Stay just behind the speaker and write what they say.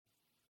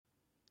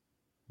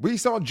We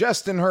saw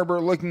Justin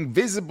Herbert looking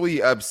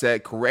visibly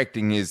upset,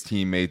 correcting his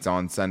teammates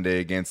on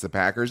Sunday against the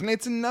Packers, and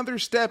it's another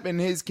step in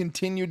his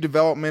continued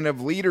development of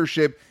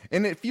leadership,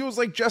 and it feels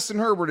like Justin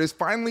Herbert is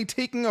finally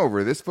taking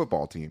over this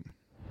football team.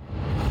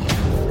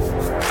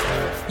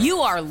 You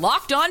are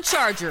Locked On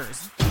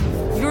Chargers,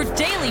 your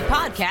daily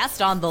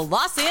podcast on the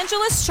Los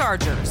Angeles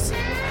Chargers,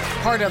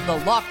 part of the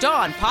Locked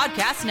On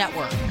Podcast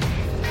Network,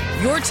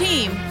 your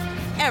team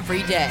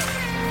every day.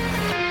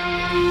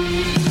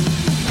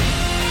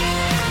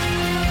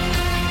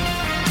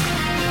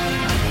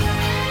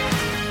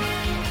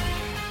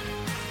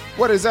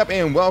 What is up,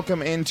 and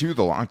welcome into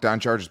the Locked On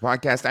Chargers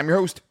podcast. I'm your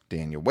host,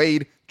 Daniel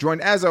Wade, joined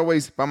as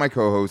always by my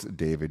co-host,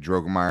 David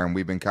Drogemeyer, and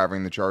we've been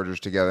covering the Chargers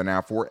together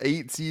now for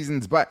 8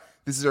 seasons, but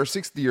this is our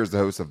 6th year as the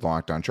host of the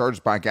Locked On Chargers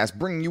podcast,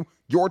 bringing you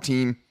your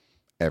team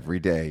every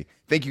day.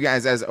 Thank you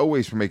guys, as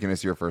always, for making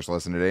us your first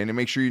listen today, and to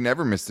make sure you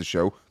never miss the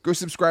show, go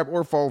subscribe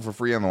or follow for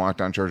free on the Locked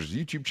On Chargers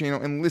YouTube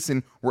channel, and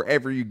listen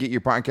wherever you get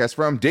your podcast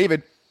from.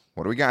 David,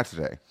 what do we got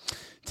today?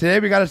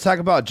 Today we got to talk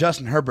about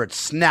Justin Herbert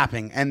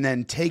snapping and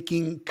then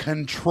taking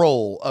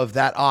control of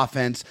that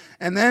offense.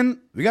 And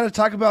then we got to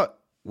talk about,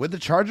 would the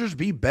Chargers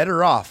be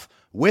better off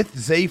with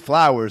Zay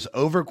Flowers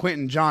over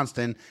Quentin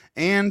Johnston?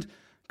 And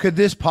could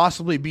this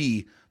possibly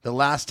be the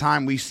last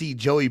time we see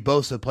Joey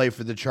Bosa play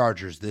for the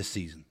Chargers this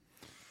season?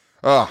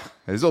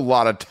 There's a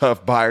lot of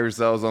tough buy or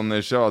sells on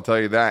this show, I'll tell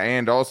you that.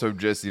 And also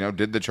just,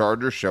 did the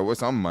Chargers show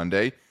us on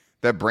Monday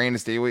that Brandon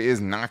Staley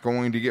is not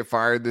going to get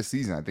fired this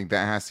season? I think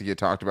that has to get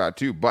talked about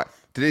too. But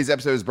today's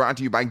episode is brought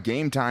to you by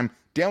Game Time.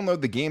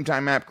 Download the Game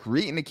Time app,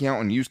 create an account,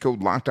 and use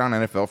code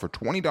LOCKEDONNFL for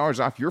 $20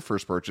 off your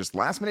first purchase.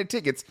 Last-minute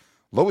tickets,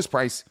 lowest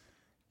price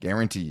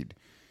guaranteed.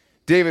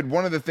 David,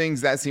 one of the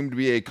things that seemed to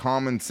be a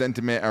common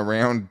sentiment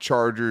around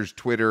Chargers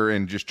Twitter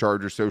and just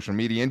Chargers social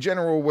media in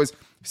general was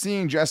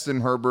seeing Justin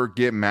Herbert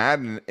get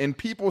mad and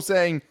people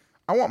saying,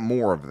 I want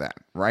more of that,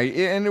 right?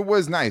 And it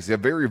was nice. A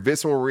very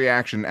visceral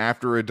reaction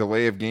after a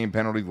delay of game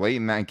penalty late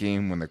in that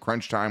game when the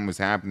crunch time was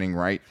happening,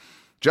 right?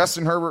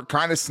 Justin Herbert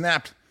kind of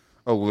snapped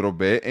a little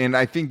bit, and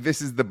I think this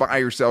is the buy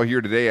or sell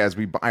here today as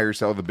we buy or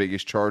sell the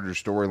biggest Charger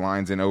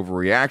storylines and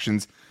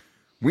overreactions.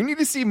 We need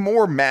to see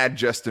more mad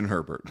Justin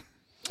Herbert.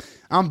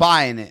 I'm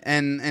buying it,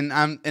 and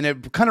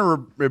it kind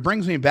of it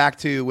brings me back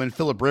to when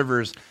Phillip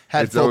Rivers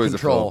had full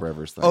control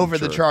over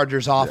the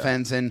Chargers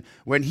offense, and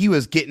when he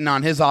was getting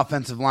on his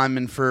offensive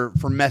lineman for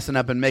messing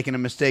up and making a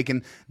mistake.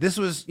 And this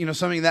was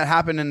something that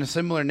happened in a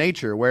similar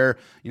nature where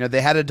they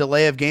had a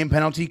delay of game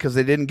penalty because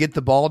they didn't get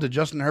the ball to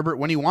Justin Herbert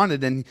when he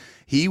wanted, and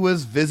he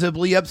was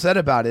visibly upset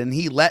about it. And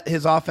he let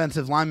his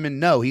offensive lineman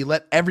know. He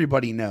let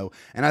everybody know,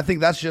 and I think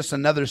that's just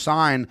another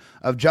sign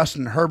of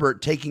Justin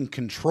Herbert taking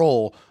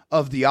control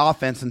of the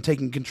offense and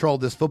taking control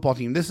of this football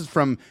team. This is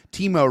from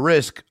Timo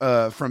Risk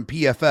from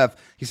PFF.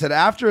 He said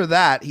after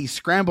that, he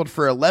scrambled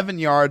for 11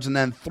 yards and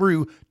then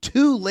threw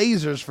 2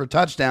 lasers for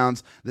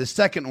touchdowns. The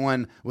second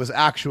one was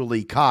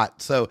actually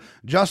caught. So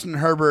Justin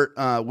Herbert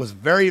was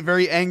very,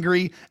 very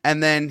angry,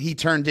 and then he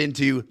turned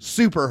into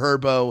Super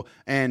Herbo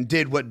and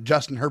did what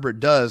Justin Herbert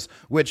does,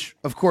 which,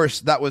 of course,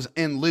 that was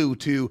in lieu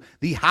to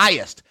the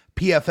highest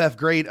PFF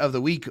grade of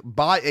the week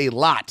by a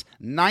lot,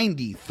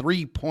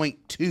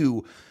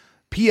 93.2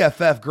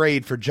 PFF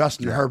grade for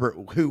Justin Herbert,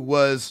 who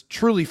was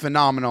truly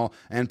phenomenal,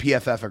 and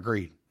PFF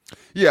agreed.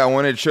 Yeah,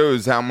 when it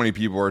shows how many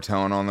people are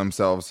telling on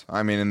themselves,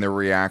 I mean, in their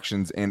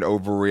reactions and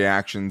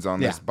overreactions on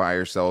this buy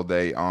or sell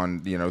day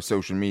on,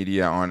 social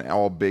media, on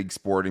all big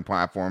sporting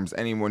platforms,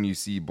 anyone you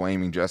see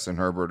blaming Justin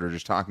Herbert or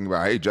just talking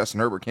about, hey, Justin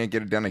Herbert can't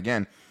get it done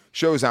again,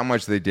 shows how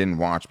much they didn't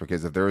watch.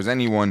 Because if there was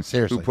anyone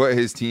who put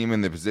his team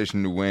in the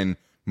position to win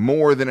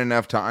more than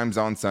enough times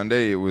on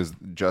Sunday, it was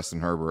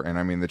Justin Herbert. And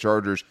I mean, the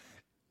Chargers,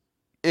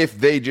 if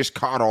they just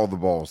caught all the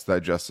balls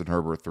that Justin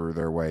Herbert threw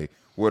their way,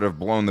 would have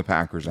blown the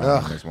Packers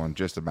out in this one,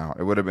 just about.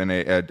 It would have been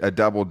a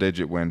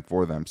double-digit win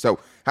for them. So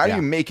how do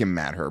you make him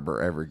mad,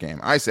 Herbert, every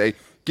game? I say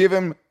give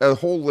him a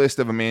whole list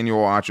of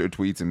Emmanuel Acho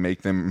tweets and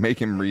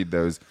make him read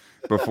those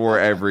before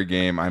every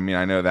game. I mean,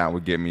 I know that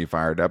would get me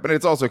fired up. And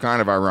it's also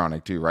kind of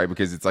ironic, too, right?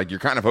 Because it's like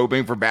you're kind of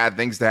hoping for bad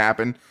things to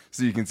happen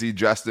so you can see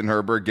Justin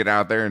Herbert get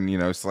out there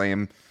and,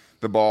 slam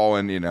the ball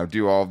and,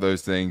 do all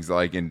those things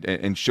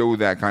and show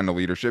that kind of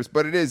leadership.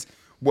 But it is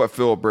what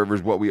Phillip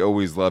Rivers, what we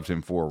always loved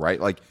him for,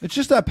 right? Like, it's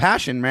just that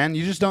passion, man.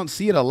 You just don't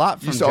see it a lot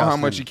from Justin. You saw how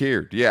much he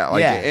cared. Yeah.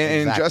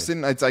 And exactly.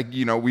 Justin, it's like,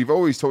 we've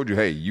always told you,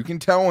 hey, you can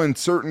tell in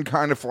certain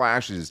kind of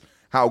flashes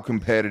how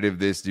competitive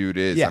this dude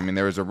is. Yeah. I mean,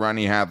 there was a run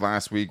he had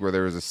last week where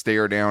there was a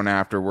stare down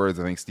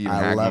afterwards. I think Stephen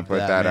Hackman put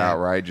that out,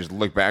 right? Just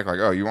look back like,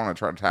 oh, you want to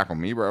try to tackle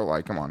me, bro?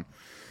 Like, come on.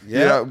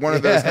 Yeah. One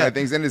of those kind of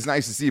things. And it's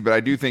nice to see, but I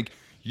do think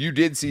you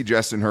did see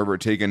Justin Herbert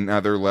take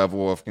another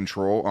level of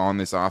control on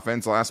this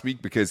offense last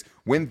week, because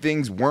when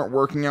things weren't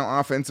working out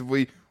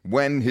offensively,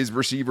 when his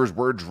receivers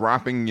were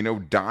dropping,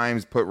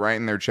 dimes put right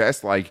in their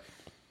chest, like,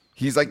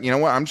 he's like, you know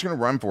what, I'm just going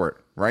to run for it,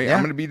 right? Yeah.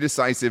 I'm going to be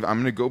decisive. I'm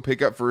going to go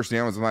pick up first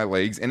downs with my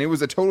legs. And it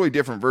was a totally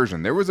different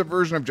version. There was a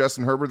version of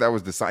Justin Herbert that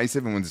was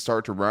decisive and would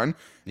start to run,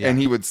 and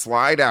he would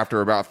slide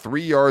after about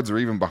 3 yards or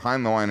even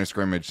behind the line of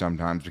scrimmage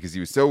sometimes because he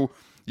was so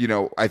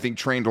I think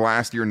trained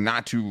last year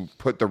not to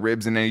put the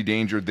ribs in any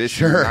danger. This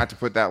year, not to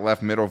put that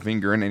left middle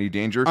finger in any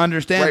danger.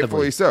 Understandably.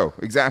 Rightfully so.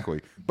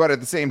 Exactly. But at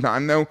the same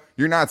time, though,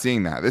 you're not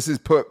seeing that. This has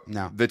put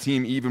the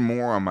team even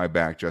more on my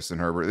back, Justin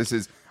Herbert.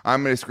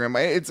 I'm going to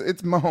scramble. It's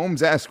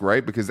Mahomes-esque,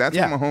 right? Because that's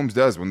what Mahomes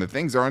does. When the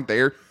things aren't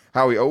there,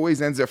 how he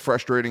always ends up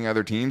frustrating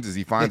other teams is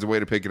he finds a way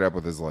to pick it up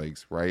with his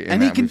legs, right?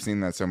 And we've seen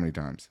that so many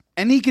times.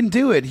 And he can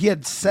do it. He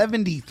had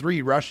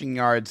 73 rushing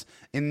yards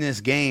in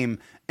this game.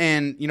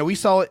 And, we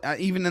saw it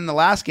even in the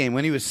last game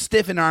when he was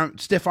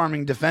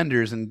stiff-arming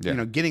defenders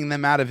and, getting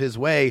them out of his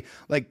way.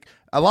 Like,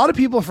 a lot of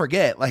people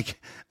forget.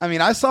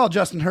 I saw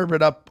Justin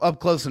Herbert up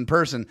close in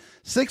person.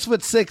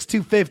 6'6",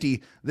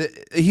 250.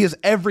 He has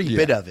every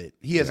bit of it.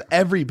 He has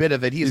every bit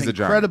of it. He's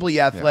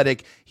incredibly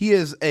athletic. He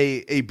is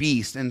a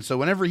beast. And so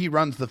whenever he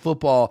runs the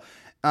football,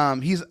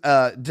 he's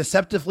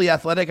deceptively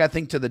athletic. I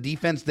think to the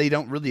defense, they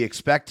don't really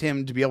expect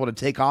him to be able to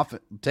take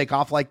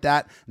off like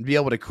that and be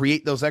able to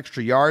create those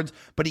extra yards.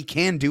 But he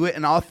can do it.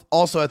 And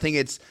also, I think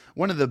it's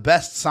one of the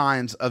best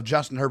signs of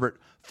Justin Herbert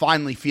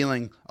finally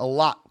feeling a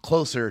lot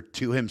closer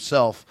to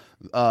himself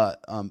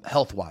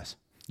health-wise.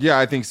 Yeah,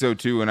 I think so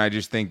too. And I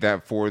just think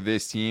that for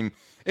this team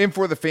and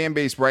for the fan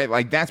base, right,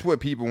 like that's what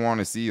people want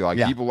to see.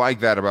 People like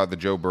that about the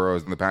Joe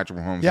Burrows and the Patrick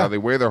Mahomes, how they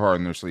wear their heart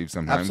on their sleeve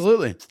sometimes.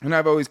 Absolutely. And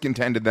I've always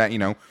contended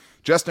that,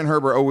 Justin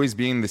Herbert always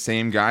being the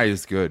same guy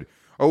is good.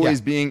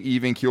 Always being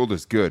even-keeled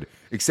is good.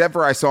 Except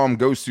for I saw him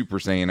go Super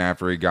Saiyan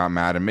after he got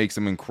mad and make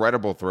some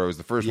incredible throws.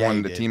 The first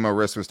one that Timo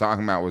Riss was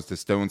talking about was to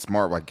Stone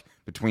Smart,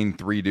 between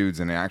three dudes,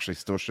 and it actually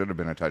still should have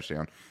been a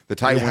touchdown. The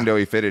tight window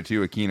he fitted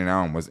to Keenan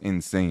Allen was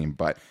insane.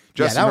 But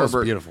Justin Herbert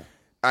was beautiful.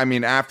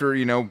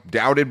 After,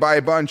 doubted by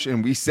a bunch,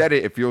 and we said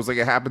it feels like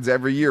it happens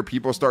every year.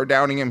 People start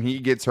doubting him. He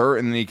gets hurt,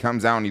 and then he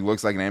comes out, and he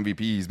looks like an MVP.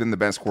 He's been the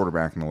best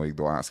quarterback in the league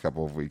the last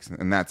couple of weeks,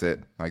 and that's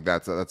it.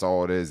 That's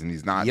all it is, and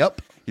he's not.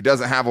 He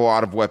doesn't have a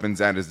lot of weapons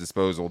at his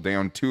disposal.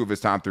 Down two of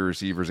his top three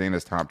receivers and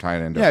his top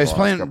tight end. Yeah, he's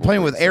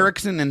playing with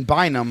Erickson and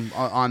Bynum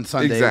on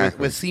Sunday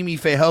with Simi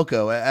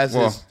Fehoko as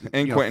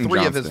Quentin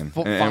three Johnston. of his and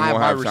five we'll have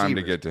wide time receivers.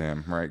 to get to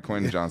him, right?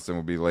 Quentin Johnston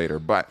will be later.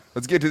 But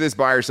let's get to this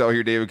buy or sell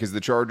here, David, because the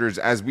Chargers,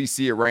 as we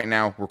see it right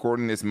now,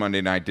 recording this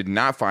Monday night, did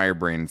not fire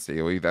Brandon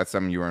Staley. That's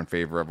something you were in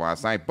favor of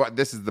last night. But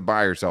this is the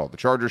buy or sell. The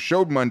Chargers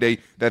showed Monday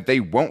that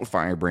they won't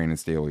fire Brandon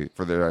Staley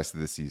for the rest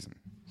of the season.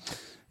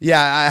 Yeah,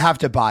 I have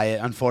to buy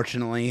it,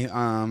 unfortunately,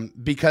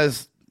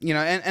 because,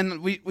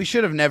 and we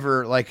should have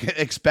never,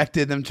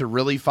 expected them to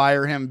really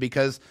fire him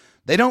because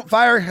they don't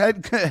fire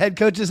head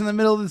coaches in the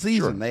middle of the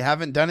season. Sure. They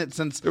haven't done it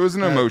since. It was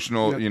an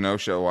emotional,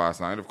 show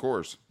last night, of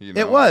course.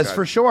 It was,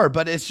 for sure,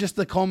 but it's just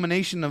the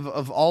culmination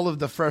of all of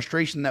the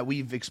frustration that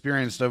we've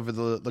experienced over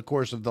the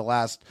course of the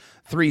last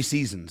 3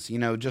 seasons,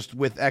 just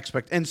with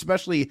and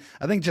especially,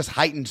 I think, just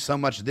heightened so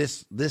much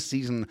this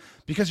season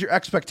because your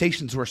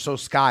expectations were so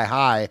sky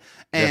high,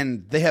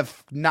 and they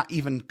have not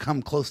even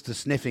come close to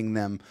sniffing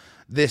them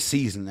this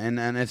season,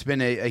 and it's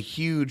been a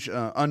huge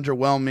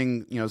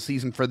underwhelming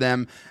season for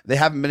them. They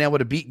haven't been able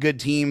to beat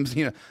good teams.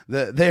 They're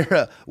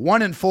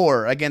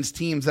 1-4 against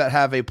teams that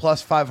have a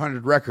plus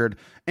 500 record,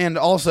 and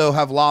also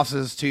have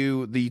losses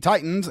to the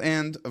Titans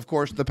and, of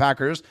course, the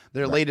Packers.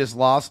 Their latest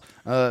loss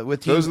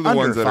with teams those are the under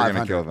ones that 500. are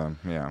going to kill them.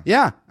 Yeah,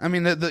 yeah. I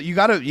mean,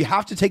 you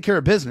have to take care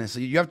of business.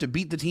 You have to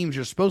beat the teams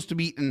you're supposed to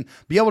beat and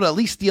be able to at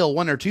least steal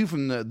 1 or 2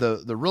 from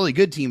the really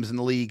good teams in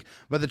the league.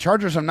 But the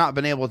Chargers have not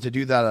been able to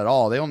do that at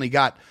all. They only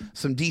got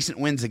some decent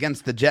wins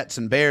against the Jets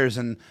and Bears.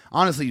 And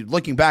honestly,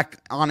 looking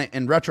back on it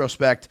in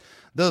retrospect,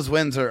 those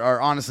wins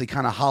are honestly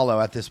kind of hollow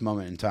at this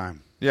moment in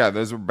time. Yeah,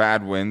 those are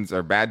bad wins,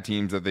 or bad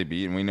teams that they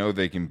beat, and we know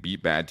they can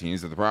beat bad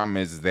teams. But the problem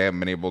is they haven't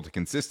been able to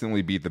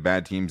consistently beat the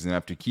bad teams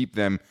enough to keep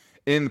them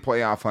in the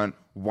playoff hunt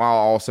while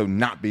also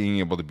not being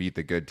able to beat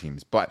the good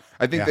teams. But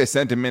I think the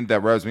sentiment that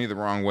rubs me the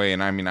wrong way,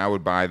 and I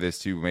would buy this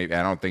too. Maybe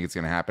I don't think it's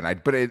going to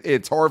happen. But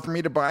it's hard for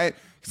me to buy it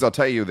because I'll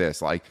tell you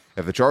this: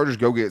 if the Chargers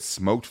go get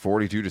smoked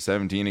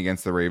 42-17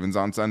 against the Ravens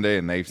on Sunday,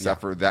 and they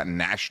suffer that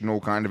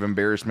national kind of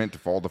embarrassment to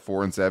fall to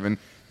 4-7,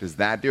 does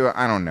that do it?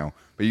 I don't know.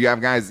 But you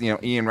have guys,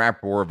 Ian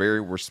Rappaport, a very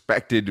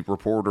respected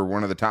reporter,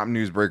 one of the top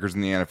newsbreakers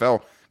in the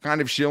NFL, kind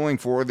of shilling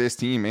for this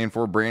team and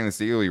for Brandon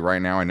Staley right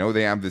now. I know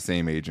they have the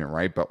same agent,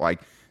 right? But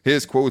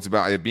his quotes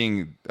about it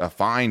being a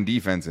fine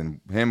defense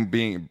and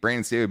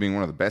Brandon Staley being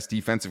one of the best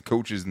defensive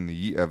coaches in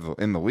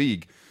the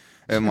league,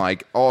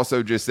 and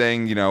also just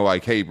saying,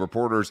 hey,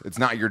 reporters, it's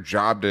not your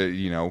job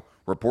to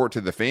report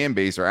to the fan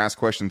base or ask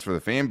questions for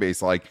the fan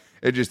base.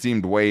 It just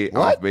seemed way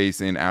off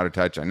base and out of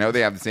touch. I know they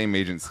have the same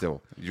agent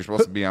still. You're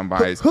supposed to be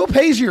unbiased. Who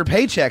pays your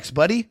paychecks,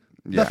 buddy?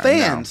 The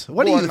fans. No.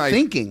 What are you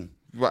thinking?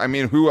 Well,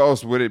 who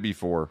else would it be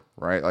for,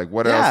 right?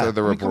 What else are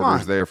the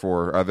reporters there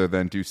for other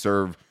than to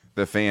serve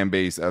the fan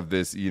base of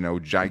this,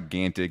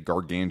 gigantic,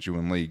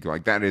 gargantuan league?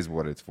 That is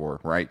what it's for,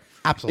 right?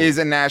 Absolutely. Is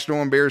a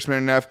national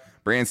embarrassment enough?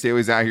 Brandon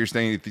Staley's out here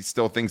saying he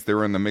still thinks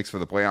they're in the mix for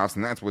the playoffs,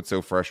 and that's what's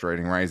so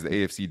frustrating, right? Is the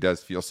AFC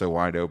does feel so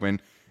wide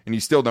open, and you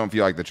still don't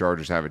feel like the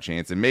Chargers have a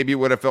chance. And maybe it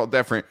would have felt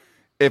different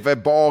if a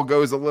ball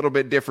goes a little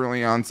bit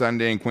differently on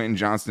Sunday and Quentin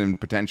Johnston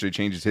potentially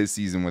changes his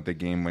season with a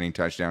game-winning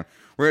touchdown.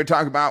 We're going to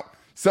talk about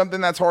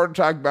Something that's hard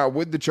to talk about.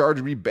 Would the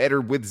Chargers be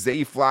better with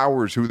Zay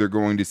Flowers, who they're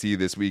going to see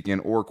this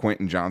weekend, or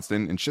Quentin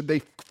Johnston? And should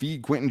they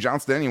feed Quentin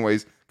Johnston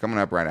anyways? Coming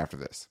up right after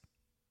this.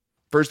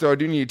 First, though, I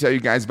do need to tell you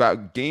guys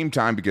about Game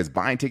Time, because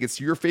buying tickets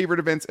to your favorite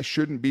events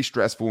shouldn't be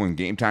stressful, and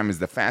Game Time is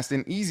the fast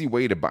and easy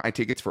way to buy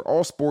tickets for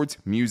all sports,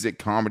 music,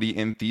 comedy,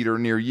 and theater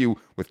near you.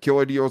 With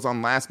killer deals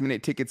on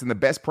last-minute tickets and the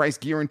best price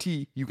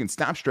guarantee, you can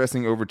stop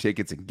stressing over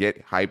tickets and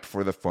get hyped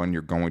for the fun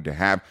you're going to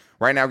have.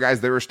 Right now,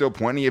 guys, there are still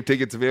plenty of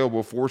tickets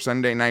available for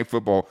Sunday Night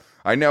Football.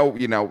 I know,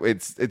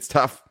 it's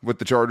tough with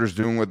the Chargers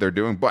doing what they're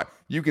doing, but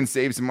you can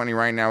save some money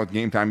right now with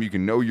Game Time. You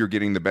can know you're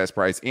getting the best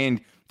price, and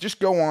just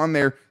go on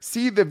there,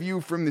 see the view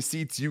from the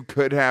seats you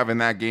could have in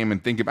that game,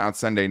 and think about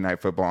Sunday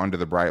Night Football under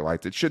the bright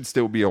lights. It should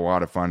still be a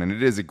lot of fun, and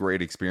it is a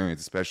great experience,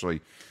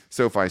 especially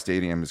SoFi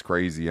Stadium is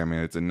crazy. I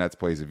mean, it's a nuts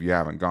place if you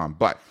haven't gone.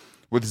 But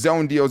with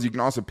zone deals, you can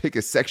also pick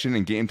a section,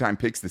 and Game Time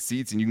picks the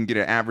seats, and you can get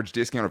an average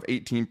discount of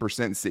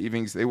 18%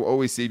 savings. They will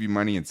always save you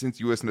money, and since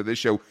you listen to this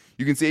show,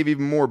 you can save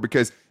even more,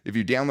 because if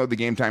you download the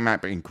Game Time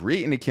app and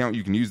create an account,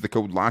 you can use the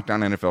code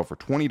LOCKEDONNFL for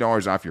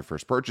 $20 off your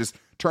first purchase.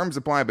 Terms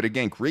apply, but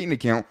again, create an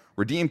account,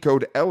 redeem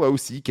code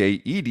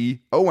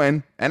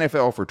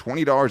LOCKEDONNFL for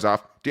 $20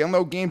 off.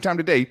 Download Game Time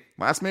today.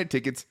 Last minute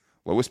tickets,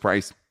 lowest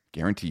price,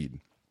 guaranteed.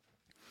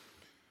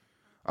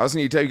 I also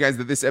need to tell you guys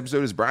that this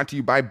episode is brought to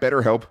you by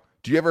BetterHelp.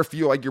 Do you ever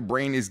feel like your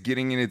brain is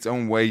getting in its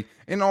own way?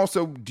 And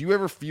also, do you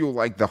ever feel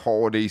like the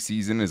holiday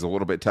season is a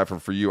little bit tougher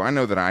for you? I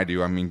know that I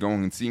do. I mean,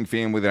 going and seeing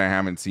family that I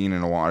haven't seen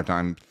in a long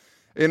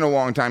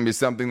time is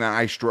something that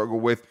I struggle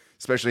with,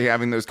 especially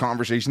having those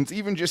conversations,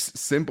 even just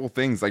simple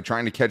things like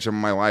trying to catch up in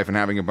my life and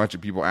having a bunch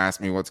of people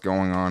ask me what's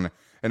going on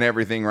and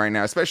everything right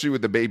now, especially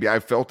with the baby.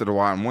 I've felt it a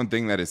lot. And one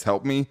thing that has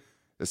helped me,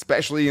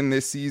 especially in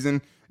this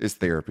season, is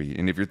therapy.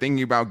 And if you're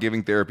thinking about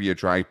giving therapy a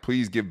try,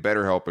 please give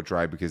BetterHelp a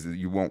try, because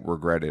you won't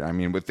regret it. I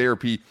mean, with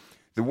therapy,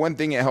 the one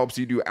thing it helps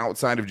you do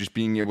outside of just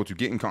being able to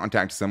get in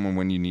contact with someone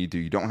when you need to,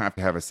 you don't have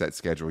to have a set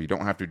schedule. You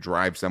don't have to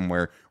drive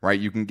somewhere, right?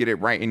 You can get it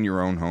right in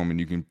your own home,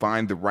 and you can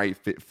find the right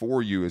fit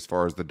for you as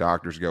far as the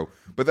doctors go.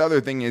 But the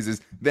other thing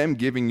is them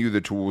giving you the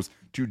tools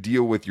to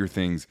deal with your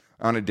things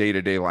on a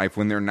day-to-day life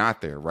when they're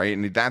not there, right?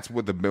 And that's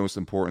what the most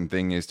important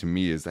thing is to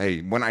me is,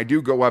 hey, when I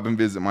do go up and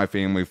visit my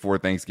family for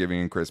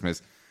Thanksgiving and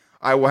Christmas,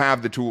 I will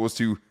have the tools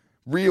to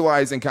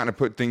realize and kind of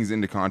put things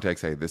into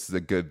context. Hey, this is a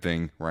good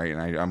thing, right? And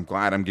I'm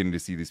glad I'm getting to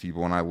see these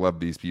people, and I love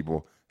these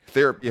people.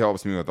 Therapy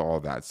helps me with all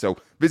of that. So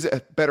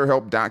visit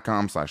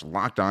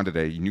BetterHelp.com/LockedOn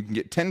today, and you can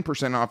get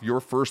 10% off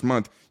your first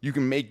month. You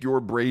can make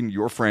your brain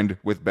your friend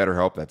with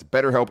BetterHelp. That's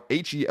BetterHelp,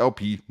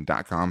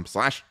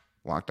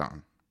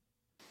 HELP.com/LockedOn.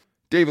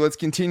 David, let's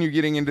continue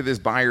getting into this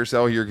buy or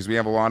sell here, because we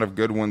have a lot of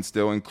good ones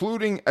still,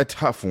 including a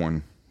tough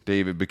one,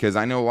 David, because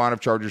I know a lot of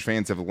Chargers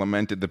fans have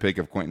lamented the pick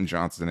of Quentin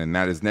Johnston, and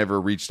that has never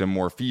reached a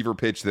more fever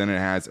pitch than it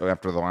has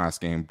after the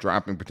last game,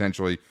 dropping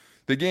potentially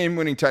the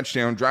game-winning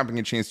touchdown, dropping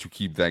a chance to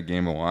keep that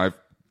game alive,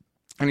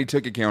 and he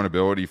took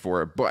accountability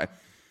for it. But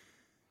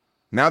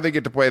now they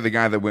get to play the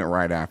guy that went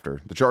right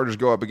after. The Chargers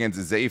go up against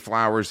Zay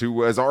Flowers, who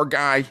was our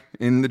guy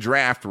in the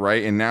draft,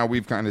 right? And now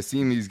we've kind of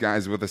seen these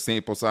guys with a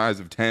sample size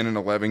of 10 and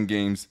 11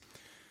 games.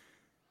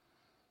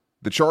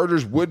 The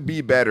Chargers would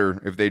be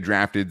better if they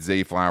drafted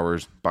Zay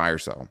Flowers. Buy or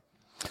sell?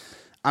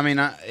 I mean,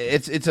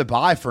 it's a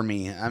buy for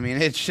me. I mean,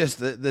 it's just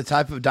the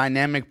type of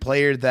dynamic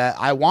player that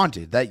I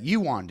wanted, that you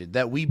wanted,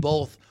 that we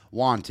both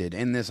wanted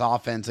in this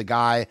offense. A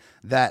guy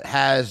that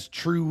has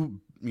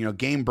true,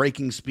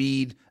 game-breaking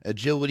speed,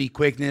 agility,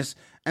 quickness,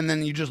 and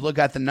then you just look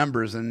at the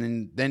numbers,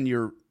 and then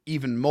you're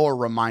even more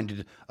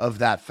reminded of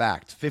that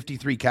fact.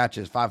 53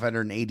 catches,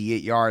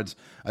 588 yards,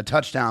 a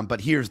touchdown.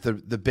 But here's the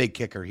big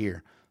kicker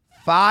here.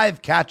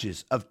 5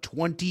 catches of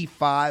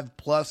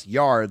 25-plus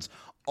yards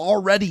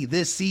already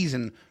this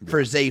season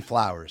for Zay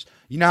Flowers.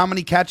 You know how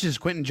many catches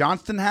Quentin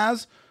Johnston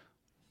has?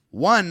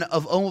 One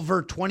of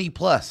over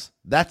 20-plus.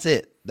 That's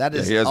it. That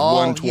is he has all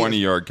one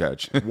 20-yard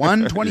catch.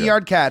 One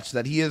 20-yard catch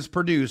that he has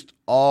produced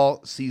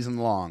all season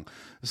long.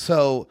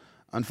 So,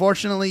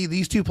 unfortunately,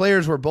 these two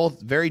players were both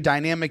very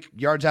dynamic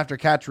yards after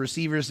catch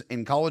receivers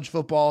in college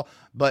football,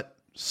 but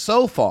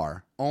so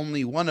far,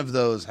 only one of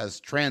those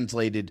has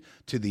translated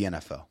to the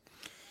NFL.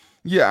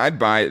 Yeah, I'd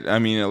buy it. I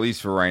mean, at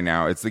least for right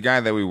now. It's the guy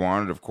that we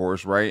wanted, of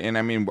course, right? And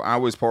I mean, I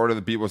was part of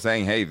the people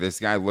saying, hey, this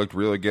guy looked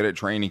really good at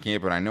training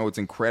camp, and I know it's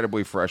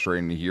incredibly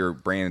frustrating to hear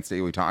Brandon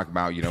Staley talk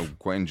about,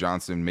 Quentin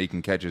Johnston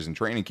making catches in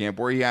training camp,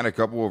 where he had a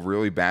couple of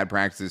really bad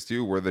practices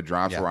too, where the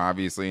drops were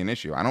obviously an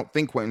issue. I don't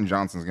think Quentin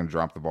Johnston's going to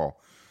drop the ball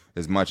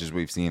as much as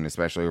we've seen,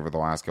 especially over the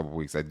last couple of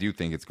weeks. I do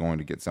think it's going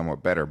to get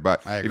somewhat better.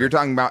 But if you're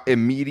talking about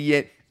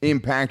immediate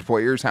impact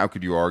players, how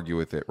could you argue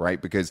with it, right?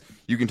 Because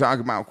you can talk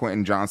about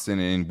Quentin Johnston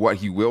and what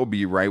he will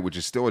be, right, which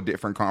is still a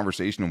different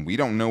conversation, and we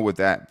don't know what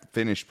that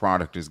finished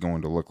product is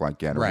going to look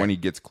like yet, or when he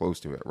gets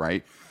close to it,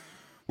 right?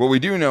 What we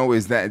do know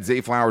is that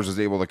Zay Flowers is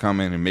able to come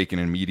in and make an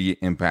immediate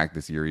impact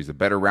this year. He's a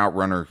better route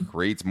runner,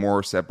 creates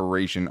more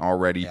separation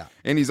already,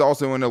 and he's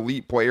also an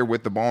elite player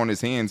with the ball in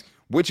his hands,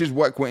 which is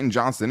what Quentin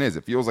Johnston is.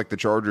 It feels like the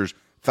Chargers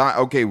thought,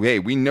 okay, hey,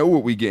 we know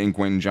what we get in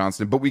Quentin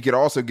Johnston, but we could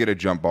also get a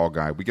jump ball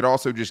guy. We could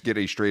also just get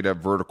a straight up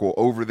vertical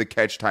over the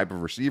catch type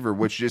of receiver,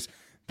 which just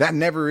that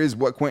never is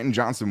what Quentin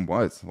Johnston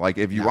was. Like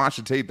if you watch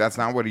the tape, that's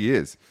not what he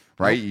is,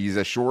 right? Nope. He's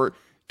a short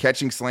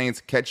catching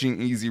slants,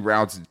 catching easy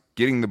routes,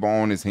 getting the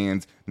ball in his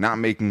hands, not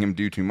making him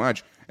do too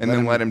much, and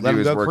then let him do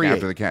his work create.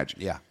 After the catch.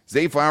 Yeah.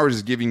 Zay Flowers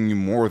is giving you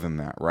more than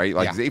that, right?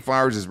 Like Zay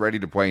Flowers is ready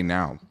to play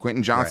now.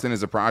 Quentin Johnston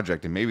is a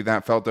project, and maybe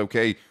that felt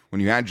okay when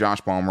you had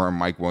Josh Palmer and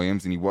Mike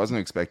Williams, and he wasn't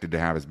expected to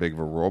have as big of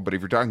a role. But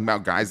if you're talking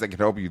about guys that could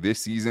help you this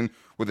season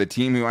with a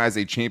team who has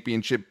a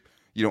championship,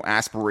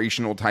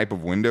 aspirational type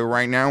of window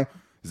right now,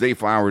 Zay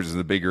Flowers is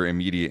the bigger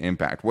immediate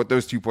impact. What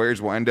those two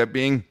players will end up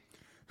being,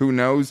 who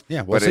knows?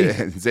 Yeah, we'll see.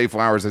 Zay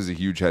Flowers has a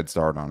huge head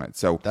start on it.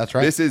 So that's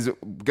right. This is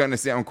going to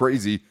sound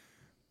crazy,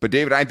 but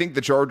David, I think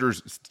the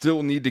Chargers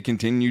still need to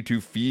continue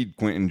to feed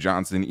Quentin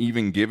Johnston,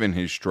 even given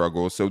his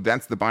struggles. So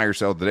that's the buy or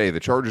sell today.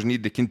 The Chargers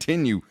need to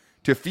continue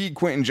to feed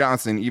Quentin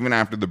Johnston even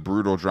after the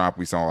brutal drop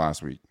we saw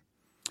last week.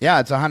 Yeah,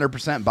 it's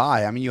 100%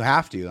 buy. I mean, you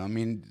have to. I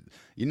mean,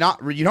 you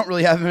don't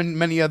really have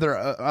many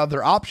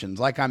other options.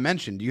 Like I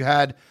mentioned, you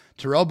had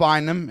Terrell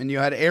Bynum and you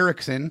had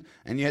Erickson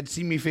and you had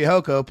Simi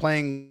Fehoko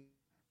playing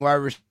wide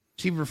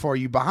receiver for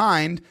you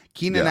behind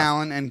Keenan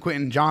Allen and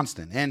Quentin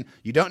Johnston. And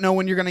you don't know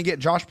when you're going to get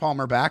Josh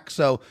Palmer back.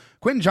 So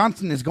Quentin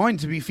Johnston is going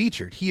to be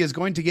featured. He is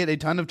going to get a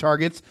ton of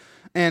targets.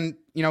 And,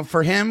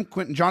 for him,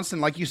 Quentin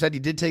Johnston, like you said, he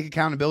did take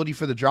accountability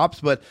for the drops.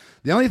 But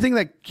the only thing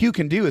that Q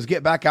can do is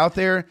get back out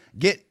there,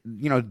 get,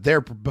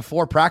 there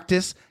before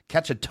practice,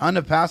 catch a ton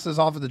of passes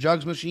off of the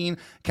jugs machine,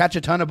 catch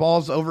a ton of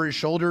balls over his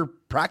shoulder,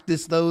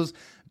 practice those,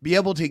 be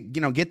able to,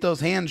 get those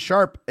hands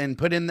sharp and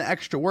put in the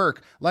extra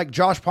work like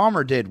Josh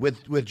Palmer did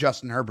with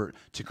Justin Herbert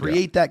to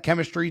create that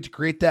chemistry, to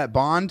create that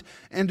bond,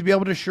 and to be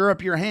able to shore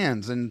up your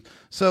hands. And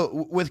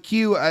so with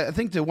Q, I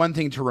think the one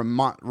thing to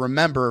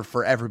remember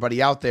for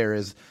everybody out there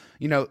is,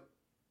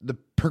 the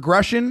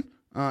progression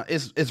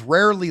is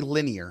rarely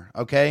linear.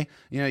 Okay.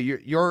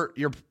 Your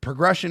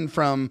progression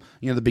from,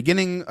 the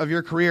beginning of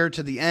your career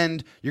to the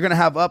end, you're going to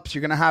have ups,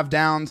 you're going to have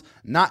downs.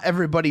 Not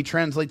everybody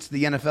translates to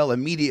the NFL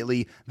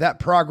immediately. That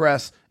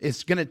progress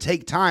is going to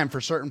take time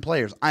for certain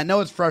players. I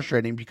know it's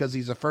frustrating because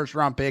he's a first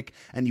round pick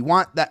and you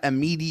want that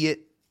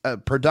immediate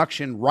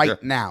production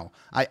now.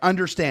 I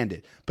understand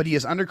it, but he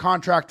is under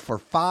contract for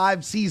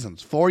 5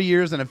 seasons, 4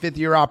 years and a 5th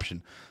year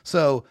option.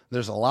 So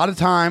there's a lot of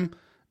time.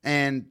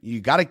 And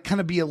you got to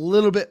kind of be a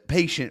little bit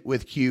patient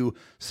with Q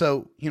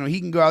so, he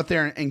can go out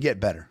there and get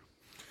better.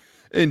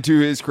 And to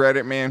his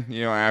credit, man,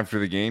 after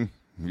the game,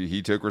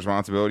 he took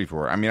responsibility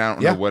for it. I mean, I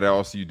don't know what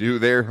else you do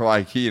there.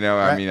 Like, right.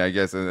 I mean, I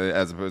guess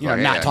as opposed to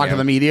not talk to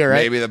the media, right?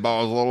 Maybe the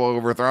ball was a little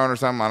overthrown or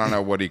something. I don't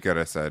know what he could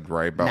have said,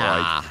 right?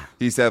 But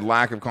he said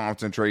lack of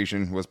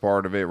concentration was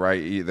part of it,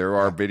 right? There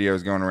are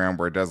videos going around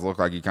where it does look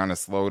like he kind of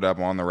slowed up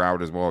on the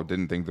route as well.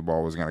 Didn't think the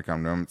ball was going to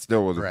come to him. It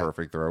still was a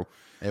perfect throw.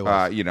 It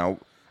was.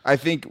 I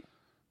think,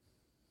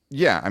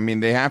 I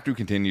mean, they have to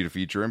continue to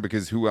feature him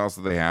because who else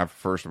do they have,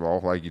 first of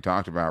all, like you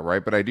talked about,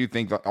 right? But I do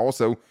think that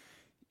also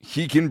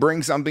he can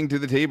bring something to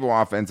the table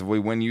offensively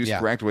when used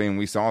correctly, and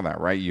we saw that,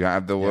 right? You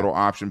have the little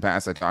option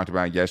pass I talked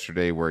about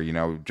yesterday where,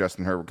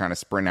 Justin Herbert kind of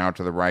sprint out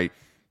to the right,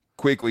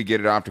 quickly get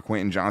it off to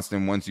Quentin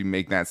Johnston once you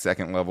make that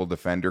second-level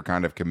defender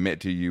kind of commit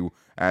to you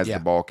as the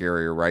ball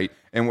carrier, right?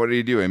 And what did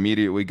he do?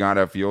 Immediately got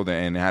upfield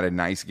and had a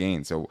nice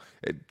gain. So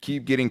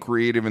keep getting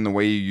creative in the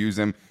way you use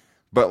him.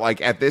 But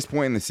like at this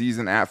point in the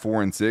season, at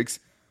 4-6,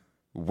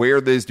 wear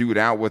this dude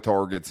out with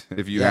targets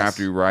if you have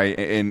to, right?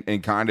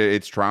 And kind of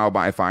it's trial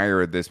by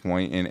fire at this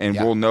point, and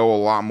we'll know a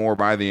lot more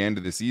by the end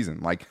of the season.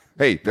 Like,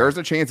 hey, there's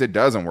a chance it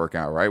doesn't work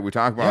out, right? We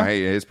talk about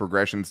his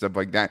progression, stuff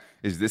like that.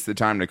 Is this the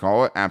time to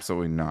call it?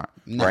 Absolutely not,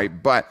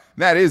 right? But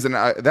that is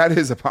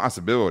a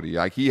possibility.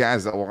 Like he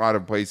has a lot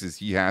of places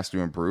he has to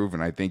improve,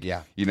 and I think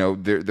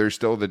there's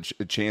still the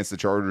chance the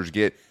Chargers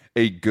get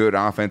a good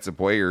offensive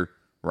player,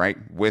 right,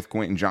 with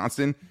Quentin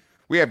Johnston.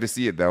 We have to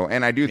see it, though.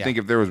 And I do think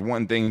if there was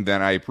one thing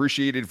that I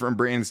appreciated from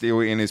Brandon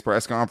Staley in his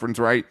press conference,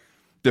 right,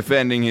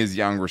 defending his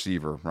young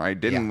receiver, right?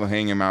 Didn't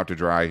hang him out to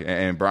dry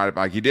and brought it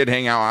back. He did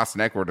hang out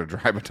Austin Eckler to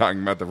dry, but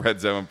talking about the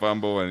red zone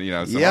fumble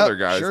and, some other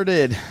guys. Sure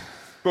did.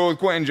 But with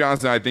Quentin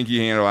Johnston, I think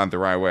he handled it the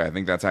right way. I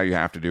think that's how you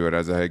have to do it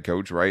as a head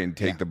coach, right? And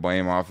take the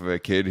blame off of a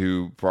kid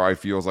who probably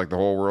feels like the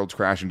whole world's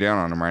crashing down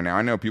on him right now.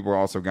 I know people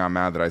also got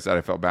mad that I said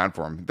I felt bad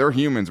for him. They're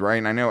humans, right?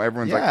 And I know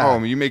everyone's like,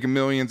 oh, you making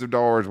millions of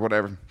dollars,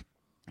 whatever.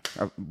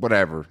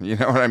 Whatever, you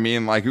know what I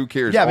mean? Like, who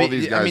cares? Yeah, all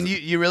these guys. I mean,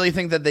 you really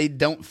think that they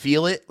don't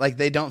feel it? Like,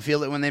 they don't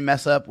feel it when they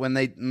mess up, when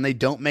they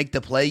don't make the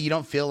play? You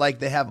don't feel like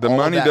they have the all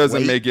money of that doesn't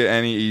weight? Make it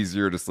any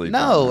easier to sleep?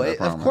 No,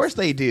 of course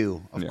they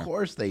do. Of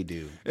course they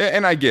do.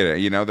 And I get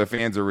it. The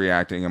fans are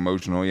reacting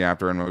emotionally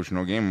after an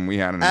emotional game, and we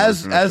had an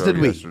as did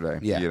we yesterday.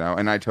 Yeah,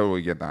 and I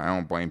totally get that. I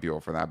don't blame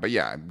people for that. But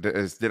yeah,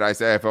 did I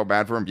say I felt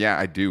bad for him? Yeah,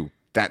 I do.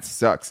 That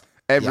sucks.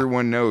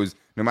 Everyone knows,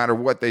 no matter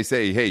what they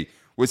say. Hey.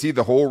 Was he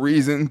the whole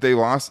reason they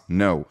lost?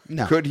 No.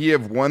 Could he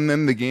have won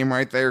them the game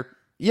right there?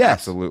 Yes.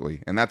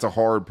 Absolutely. And that's a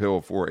hard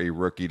pill for a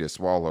rookie to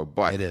swallow.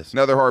 But it is.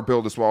 Another hard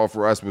pill to swallow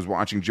for us was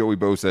watching Joey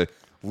Bosa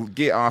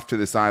get off to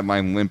the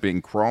sideline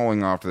limping,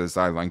 crawling off to the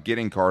sideline,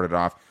 getting carted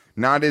off.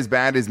 Not as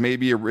bad as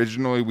maybe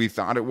originally we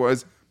thought it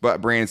was,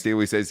 but Brandon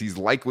Staley says he's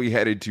likely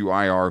headed to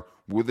IR.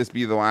 Will this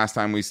be the last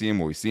time we see him?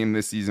 Will we see him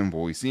this season?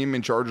 Will we see him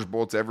in Chargers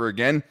Bolts ever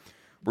again?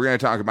 We're going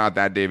to talk about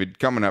that, David,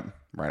 coming up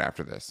right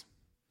after this.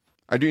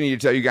 I do need to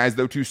tell you guys,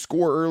 though, to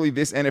score early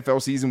this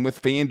NFL season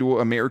with FanDuel,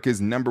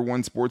 America's #1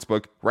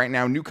 sportsbook. Right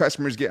now, new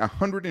customers get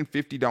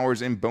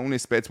 $150 in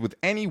bonus bets with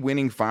any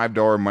winning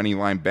 $5 money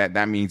line bet.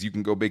 That means you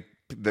can go pick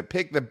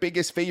the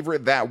biggest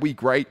favorite that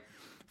week, right?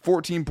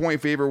 14-point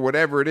favorite,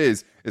 whatever it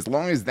is. As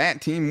long as that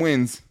team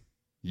wins,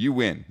 you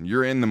win.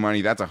 You're in the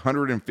money. That's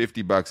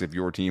 $150 if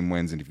your team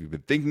wins. And if you've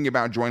been thinking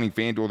about joining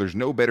FanDuel, there's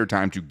no better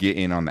time to get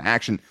in on the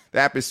action. The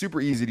app is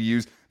super easy to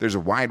use. There's a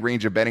wide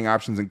range of betting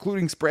options,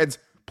 including spreads,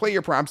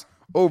 player props,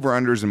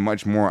 over-unders, and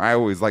much more. I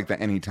always like the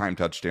anytime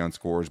touchdown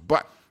scores,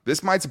 but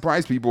this might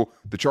surprise people.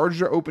 The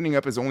Chargers are opening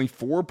up as only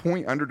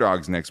 4-point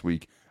underdogs next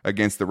week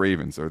against the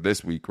Ravens, or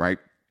this week, right?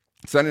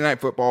 Sunday Night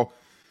Football.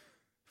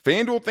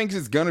 FanDuel thinks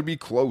it's going to be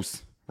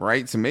close,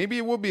 right? So maybe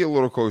it will be a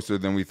little closer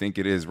than we think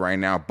it is right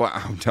now, but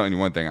I'm telling you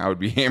one thing, I would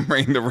be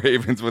hammering the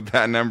Ravens with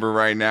that number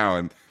right now,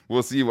 and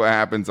we'll see what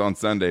happens on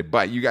Sunday.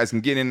 But you guys can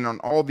get in on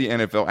all the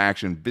NFL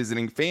action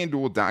visiting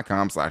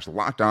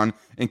FanDuel.com/lockedon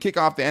and kick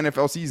off the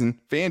NFL season.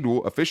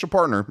 FanDuel, official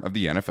partner of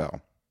the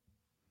NFL.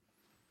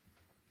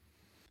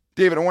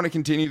 David, I want to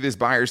continue this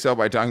buy or sell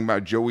by talking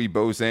about Joey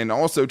Bosa and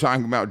also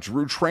talking about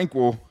Drew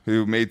Tranquill,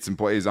 who made some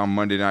plays on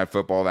Monday Night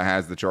Football that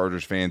has the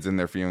Chargers fans in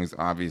their feelings.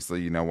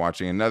 Obviously,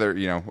 watching another,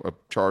 a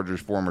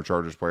former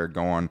Chargers player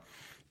go on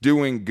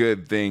doing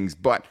good things.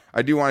 But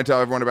I do want to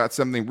tell everyone about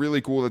something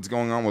really cool that's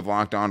going on with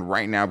Locked On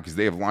right now, because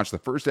they have launched the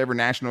first ever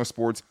national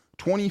sports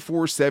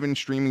 24/7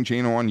 streaming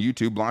channel on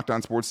YouTube. Locked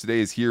On Sports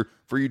Today is here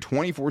for you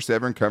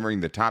 24/7,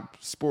 covering the top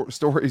sport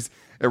stories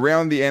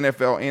around the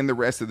NFL and the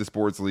rest of the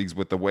sports leagues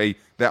with the way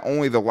that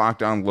only the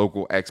Locked On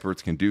local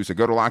experts can do. So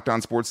go to Locked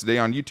On Sports Today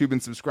on YouTube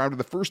and subscribe to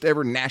the first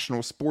ever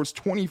national sports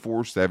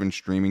 24/7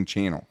 streaming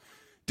channel.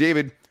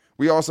 David,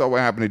 we all saw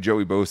what happened to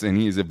Joey Bosa, and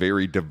he is a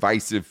very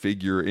divisive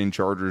figure in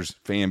Chargers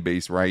fan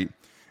base, right?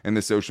 And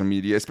the social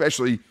media,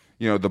 especially,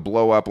 the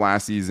blow up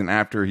last season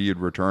after he had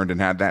returned and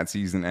had that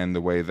season end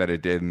the way that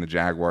it did in the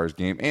Jaguars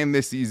game. And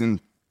this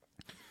season,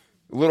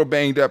 a little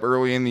banged up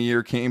early in the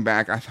year, came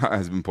back. I thought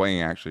has been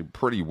playing actually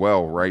pretty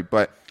well, right?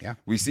 But yeah,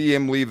 we see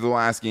him leave the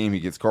last game.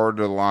 He gets carted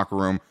to the locker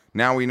room.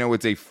 Now we know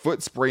it's a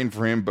foot sprain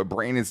for him, but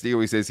Brandon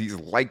Staley says he's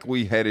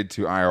likely headed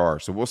to IR.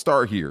 So we'll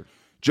start here.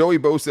 Joey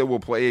Bosa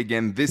will play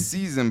again this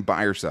season,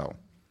 buy or sell?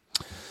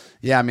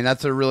 Yeah, I mean,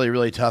 that's a really,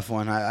 really tough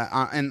one.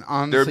 And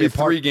honestly, there'd be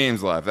 3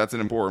 games left. That's an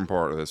important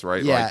part of this,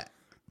 right? Yeah.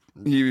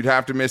 He would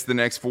have to miss the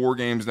next 4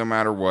 games no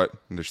matter what.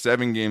 And there's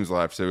 7 games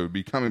left, so it would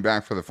be coming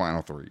back for the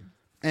final 3.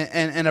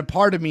 And a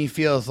part of me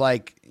feels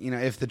like,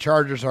 if the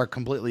Chargers are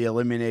completely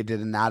eliminated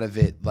and out of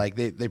it, like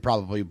they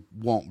probably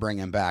won't bring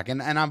him back.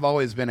 And I've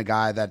always been a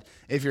guy that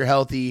if you're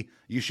healthy,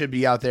 you should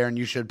be out there and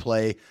you should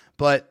play.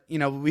 But,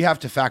 we have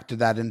to factor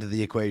that into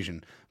the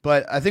equation.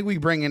 But I think we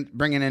bring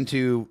it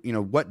into,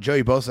 what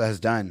Joey Bosa has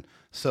done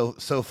so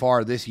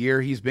far this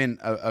year. He's been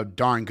a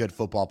darn good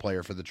football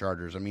player for the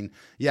Chargers. I mean,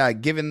 yeah,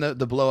 given the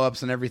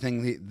blow-ups and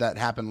everything that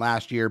happened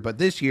last year, but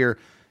this year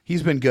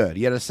he's been good.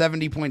 He had a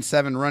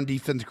 70.7 run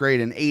defense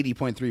grade and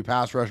 80.3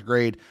 pass rush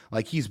grade.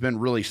 Like, he's been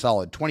really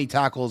solid. 20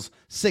 tackles,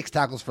 6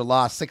 tackles for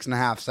loss,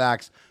 6.5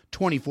 sacks,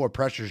 24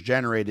 pressures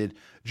generated.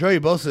 Joey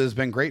Bosa has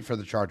been great for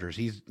the Chargers.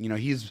 He's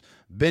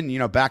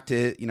been, back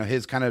to,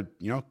 his kind of,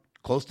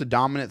 close to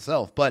dominant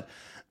self. But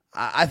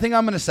I think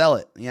I'm going to sell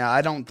it. Yeah,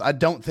 I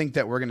don't think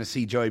that we're going to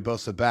see Joey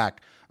Bosa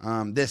back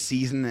this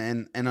season.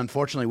 And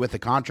unfortunately, with the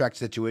contract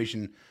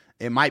situation,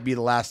 it might be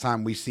the last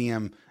time we see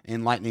him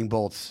in lightning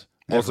bolts.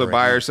 Also,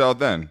 buy or sell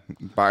then.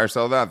 Buy or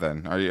sell that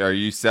then. Are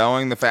you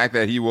selling the fact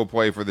that he will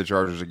play for the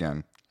Chargers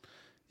again?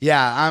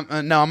 Yeah,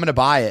 I'm going to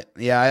buy it.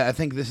 Yeah, I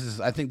think this is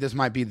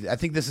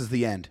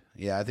the end.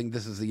 Yeah, I think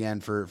this is the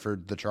end for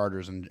the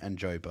Chargers and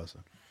Joey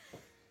Bosa.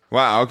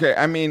 Wow. Okay.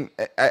 I mean,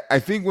 I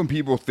think when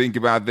people think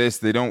about this,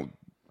 they don't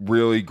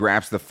really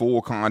grasp the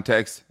full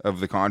context of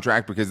the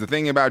contract, because the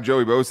thing about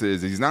Joey Bosa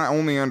is he's not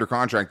only under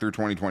contract through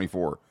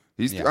 2024.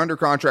 He's under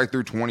contract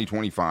through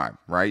 2025,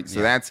 right?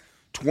 So that's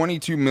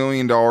 $22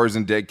 million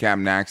in dead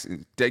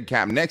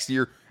cap next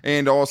year,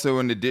 and also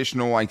an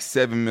additional like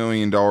 $7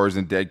 million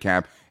in dead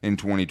cap in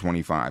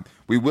 2025.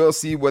 We will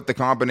see what the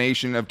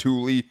combination of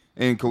Thule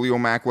and Khalil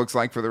Mack looks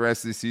like for the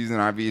rest of the season.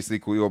 Obviously,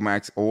 Khalil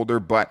Mack's older,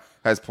 but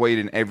has played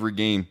in every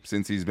game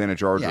since he's been a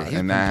Charger. Yeah, he's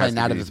been playing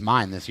out of his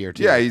mind this year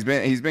too. Yeah, he's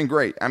been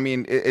great. I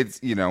mean, it's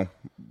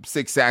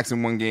 6 sacks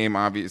in one game,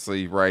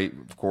 obviously, right?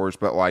 Of course,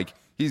 but like,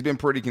 he's been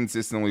pretty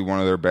consistently one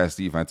of their best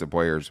defensive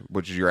players,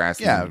 which is you're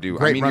asking him to do.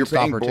 I mean, you're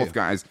paying both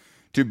guys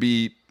to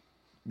be,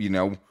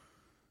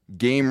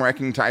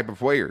 game-wrecking type of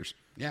players.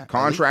 Yeah.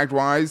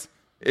 Contract-wise,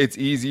 it's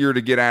easier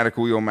to get out of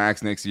Khalil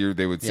Mack next year.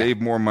 They would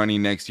save more money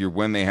next year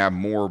when they have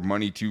more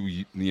money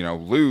to,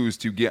 lose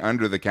to get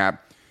under the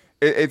cap.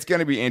 It's going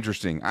to be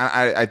interesting.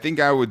 I think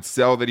I would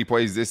sell that he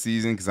plays this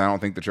season because I don't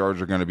think the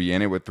Chargers are going to be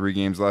in it with 3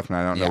 games left, and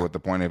I don't know what the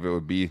point of it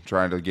would be,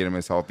 trying to get him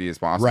as healthy as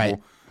possible. Right.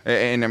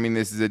 And I mean,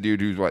 this is a dude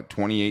who's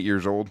 28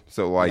 years old,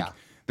 so like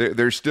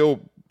there's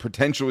still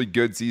potentially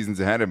good seasons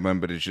ahead of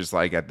him, but it's just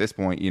like at this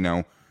point,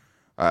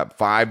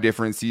 5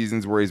 different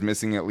seasons where he's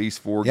missing at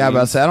least 4 games. Yeah,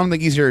 but I don't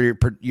think he's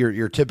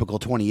your typical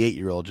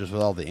 28-year-old just with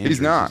all the injuries.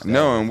 He's not.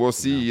 No, and we'll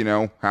see,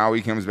 how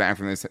he comes back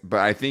from this. But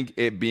I think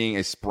it being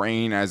a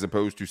sprain as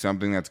opposed to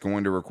something that's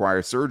going to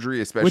require surgery,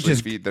 especially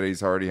feet that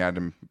he's already had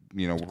to,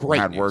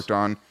 worked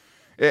on,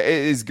 it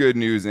is good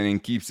news, and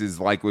it keeps his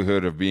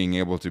likelihood of being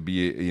able to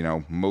be,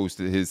 most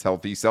of his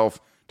healthy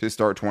self to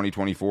start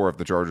 2024 if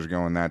the Chargers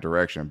go in that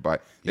direction.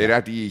 But they'd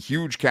have to eat a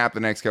huge cap the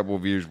next couple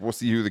of years. We'll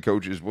see who the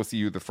coaches, we'll see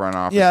who the front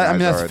office guys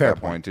that's are a fair at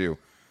that point too.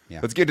 Yeah.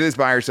 Let's get to this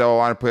buy or sell. A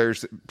lot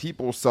of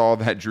people saw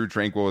that Drew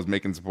Tranquill was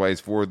making some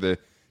plays for the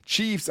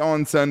Chiefs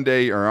on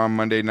Sunday or on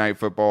Monday Night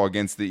Football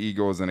against the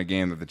Eagles in a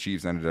game that the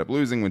Chiefs ended up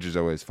losing, which is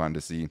always fun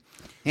to see.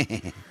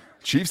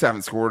 Chiefs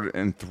haven't scored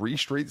in 3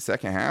 straight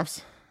second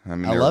halves. I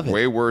mean, they're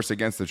way worse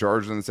against the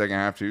Chargers in the second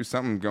half, too.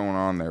 Something going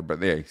on there, but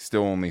they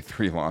still only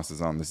 3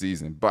 losses on the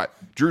season. But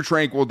Drew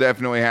Tranquill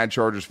definitely had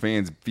Chargers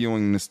fans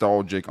feeling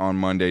nostalgic on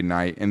Monday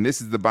night, and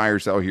this is the buy or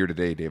sell here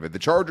today, David. The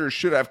Chargers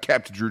should have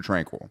kept Drew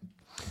Tranquill.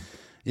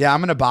 Yeah, I'm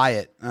going to buy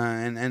it,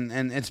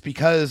 and it's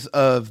because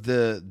of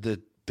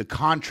the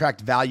contract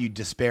value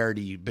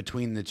disparity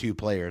between the 2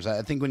 players.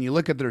 I think when you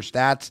look at their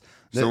stats,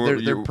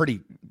 they're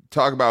pretty.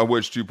 Talk about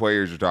which 2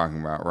 players you're talking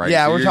about, right?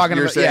 Yeah, so we're talking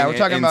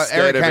about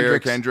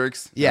Eric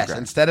Kendricks. Yes, okay.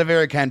 Instead of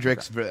Eric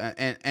Kendricks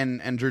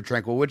and Drew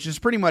Tranquill, which is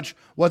pretty much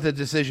what the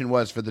decision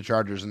was for the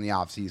Chargers in the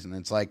offseason.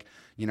 It's like,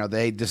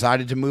 they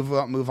decided to move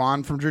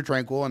on from Drew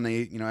Tranquill, and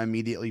they,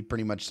 immediately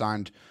pretty much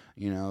signed,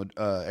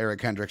 Eric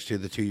Kendricks to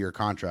the 2-year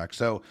contract.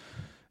 So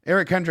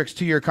Eric Kendricks'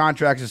 2-year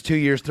contract is 2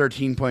 years,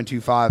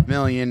 $13.25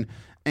 million,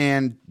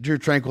 and Drew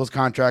Tranquill's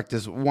contract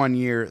is 1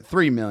 year,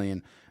 $3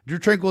 million. Drew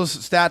Tranquill's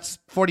stats: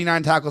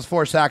 49 tackles,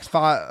 4 sacks,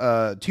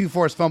 2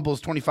 forced fumbles,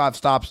 25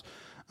 stops,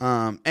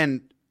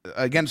 and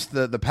against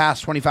the pass,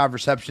 25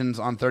 receptions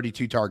on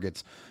 32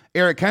 targets.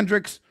 Eric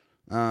Kendricks,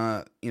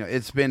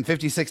 it's been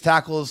 56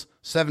 tackles,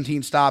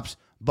 17 stops,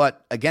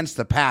 but against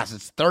the pass,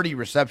 it's 30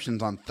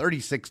 receptions on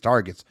 36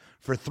 targets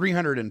for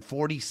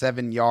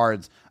 347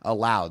 yards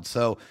allowed.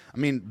 So, I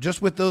mean,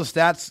 just with those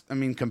stats,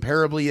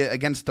 comparably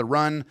against the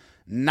run,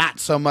 not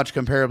so much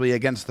comparably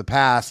against the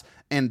pass,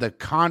 and the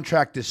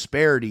contract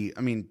disparity,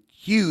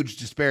 huge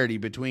disparity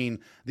between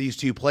these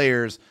 2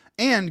 players.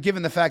 And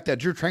given the fact that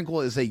Drew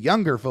Tranquill is a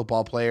younger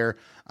football player,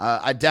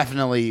 I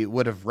definitely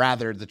would have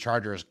rathered the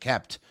Chargers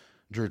kept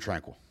Drew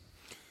Tranquill.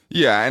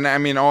 Yeah,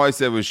 and all I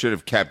said was should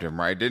have kept him,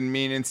 right? Didn't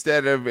mean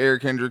instead of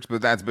Eric Kendricks,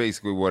 but that's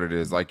basically what it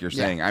is, like you're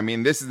saying. Yeah.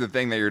 This is the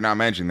thing that you're not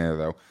mentioning there,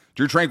 though.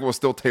 Drew Tranquill is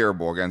still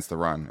terrible against the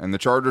run, and the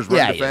Chargers'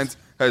 run defense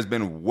has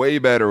been way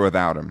better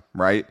without him,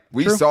 right?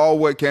 We saw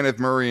what Kenneth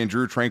Murray and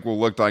Drew Tranquill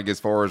looked like as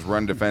far as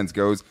run defense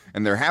goes,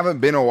 and there haven't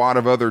been a lot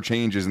of other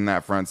changes in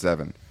that front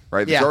 7,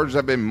 right? The Chargers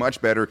have been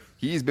much better.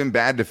 He's been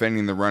bad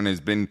defending the run,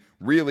 has been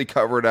really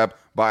covered up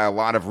by a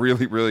lot of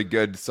really, really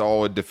good,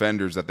 solid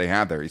defenders that they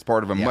have there. He's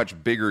part of a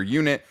much bigger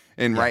unit,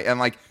 and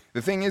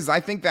the thing is, I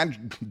think that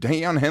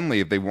Deion Henley,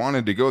 if they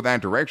wanted to go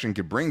that direction,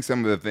 could bring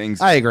some of the things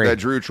that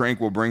Drew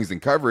Tranquill brings in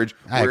coverage,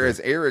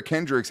 whereas Eric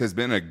Kendricks has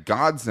been a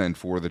godsend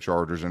for the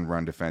Chargers in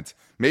run defense.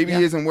 Maybe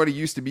he isn't what he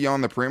used to be on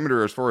the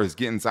perimeter as far as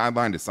getting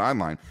sideline to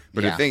sideline,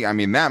 but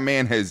that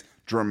man has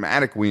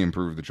dramatically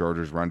improved the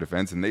Chargers' run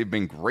defense, and they've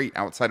been great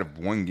outside of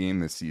 1 game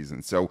this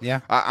season. So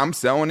I'm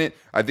selling it.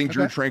 I think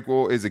Drew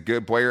Tranquill is a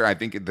good player. I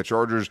think the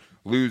Chargers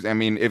lose.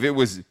 If it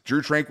was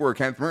Drew Tranquill or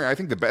Kenneth Murray, I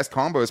think the best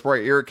combo is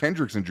probably Eric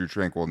Kendricks and Drew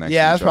Tranquill next to each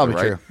that's probably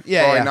other, true. Right?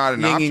 Yeah, probably not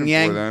an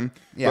option for them.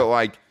 Yeah.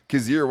 But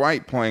Kazir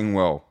White playing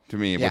well to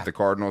me with the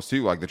Cardinals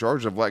too. The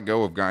Chargers have let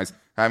go of guys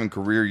having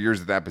career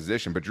years at that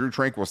position, but Drew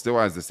Tranquill still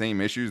has the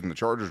same issues, and the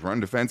Chargers' run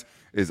defense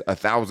is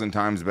 1,000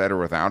 times better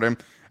without him.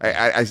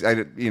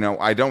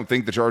 I don't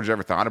think the Chargers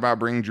ever thought about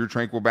bringing Drew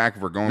Tranquill back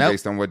if we're going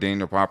based on what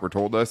Daniel Popper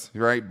told us,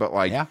 right? But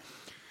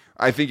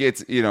I think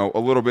it's a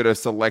little bit of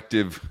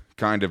selective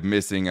kind of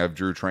missing of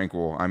Drew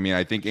Tranquill.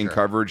 I think in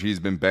coverage he's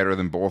been better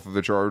than both of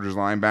the Chargers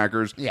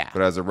linebackers. Yeah.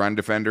 But as a run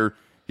defender,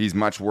 he's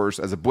much worse.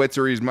 As a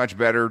blitzer, he's much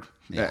better.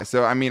 Yeah.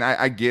 So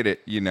I get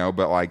it,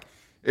 but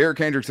Eric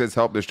Kendricks has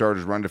helped the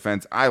Chargers run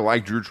defense. I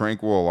like Drew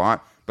Tranquill a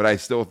lot, but I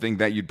still think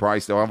that you'd probably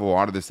still have a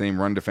lot of the same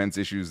run defense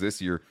issues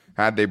this year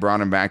had they brought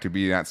him back to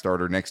be that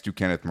starter next to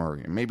Kenneth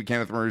Murray. And maybe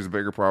Kenneth Murray is a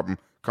bigger problem.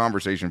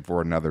 Conversation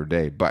for another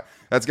day. But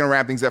that's going to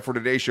wrap things up for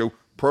today's show.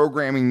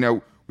 Programming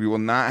note, we will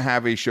not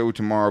have a show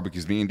tomorrow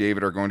because me and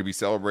David are going to be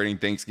celebrating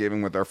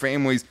Thanksgiving with our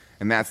families,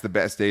 and that's the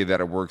best day that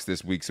it works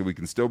this week, so we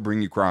can still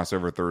bring you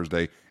Crossover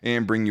Thursday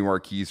and bring you our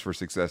keys for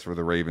success for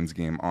the Ravens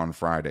game on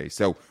Friday.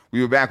 So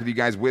we'll be back with you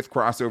guys with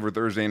Crossover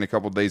Thursday in a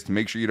couple of days. To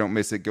make sure you don't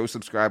miss it, go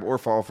subscribe or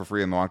follow for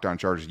free on the Locked On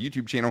Chargers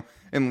YouTube channel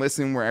and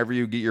listen wherever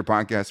you get your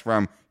podcasts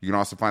from. You can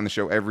also find the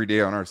show every day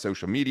on our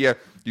social media.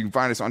 You can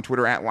find us on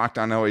Twitter at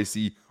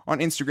LockedOnLAC, on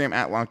Instagram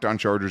at Locked On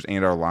Chargers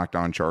and our Locked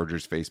On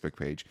Chargers Facebook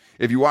page.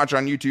 If you watch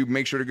on YouTube,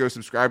 make sure to go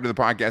subscribe to the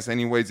podcast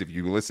anyways. If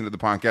you listen to the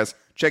podcast,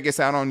 check us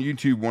out on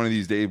YouTube one of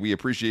these days. We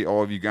appreciate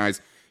all of you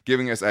guys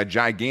giving us a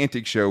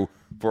gigantic show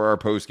for our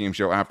post-game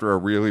show after a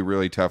really,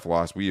 really tough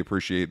loss. We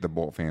appreciate the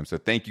Bolt fam. So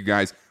thank you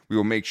guys. We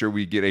will make sure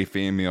we get a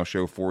fan mail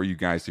show for you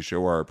guys to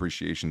show our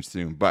appreciation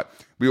soon. But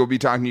we will be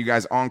talking to you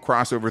guys on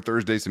Crossover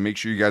Thursday, so make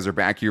sure you guys are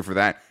back here for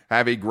that.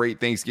 Have a great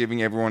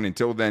Thanksgiving, everyone.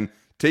 Until then,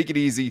 take it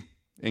easy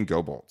and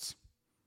go Bolts.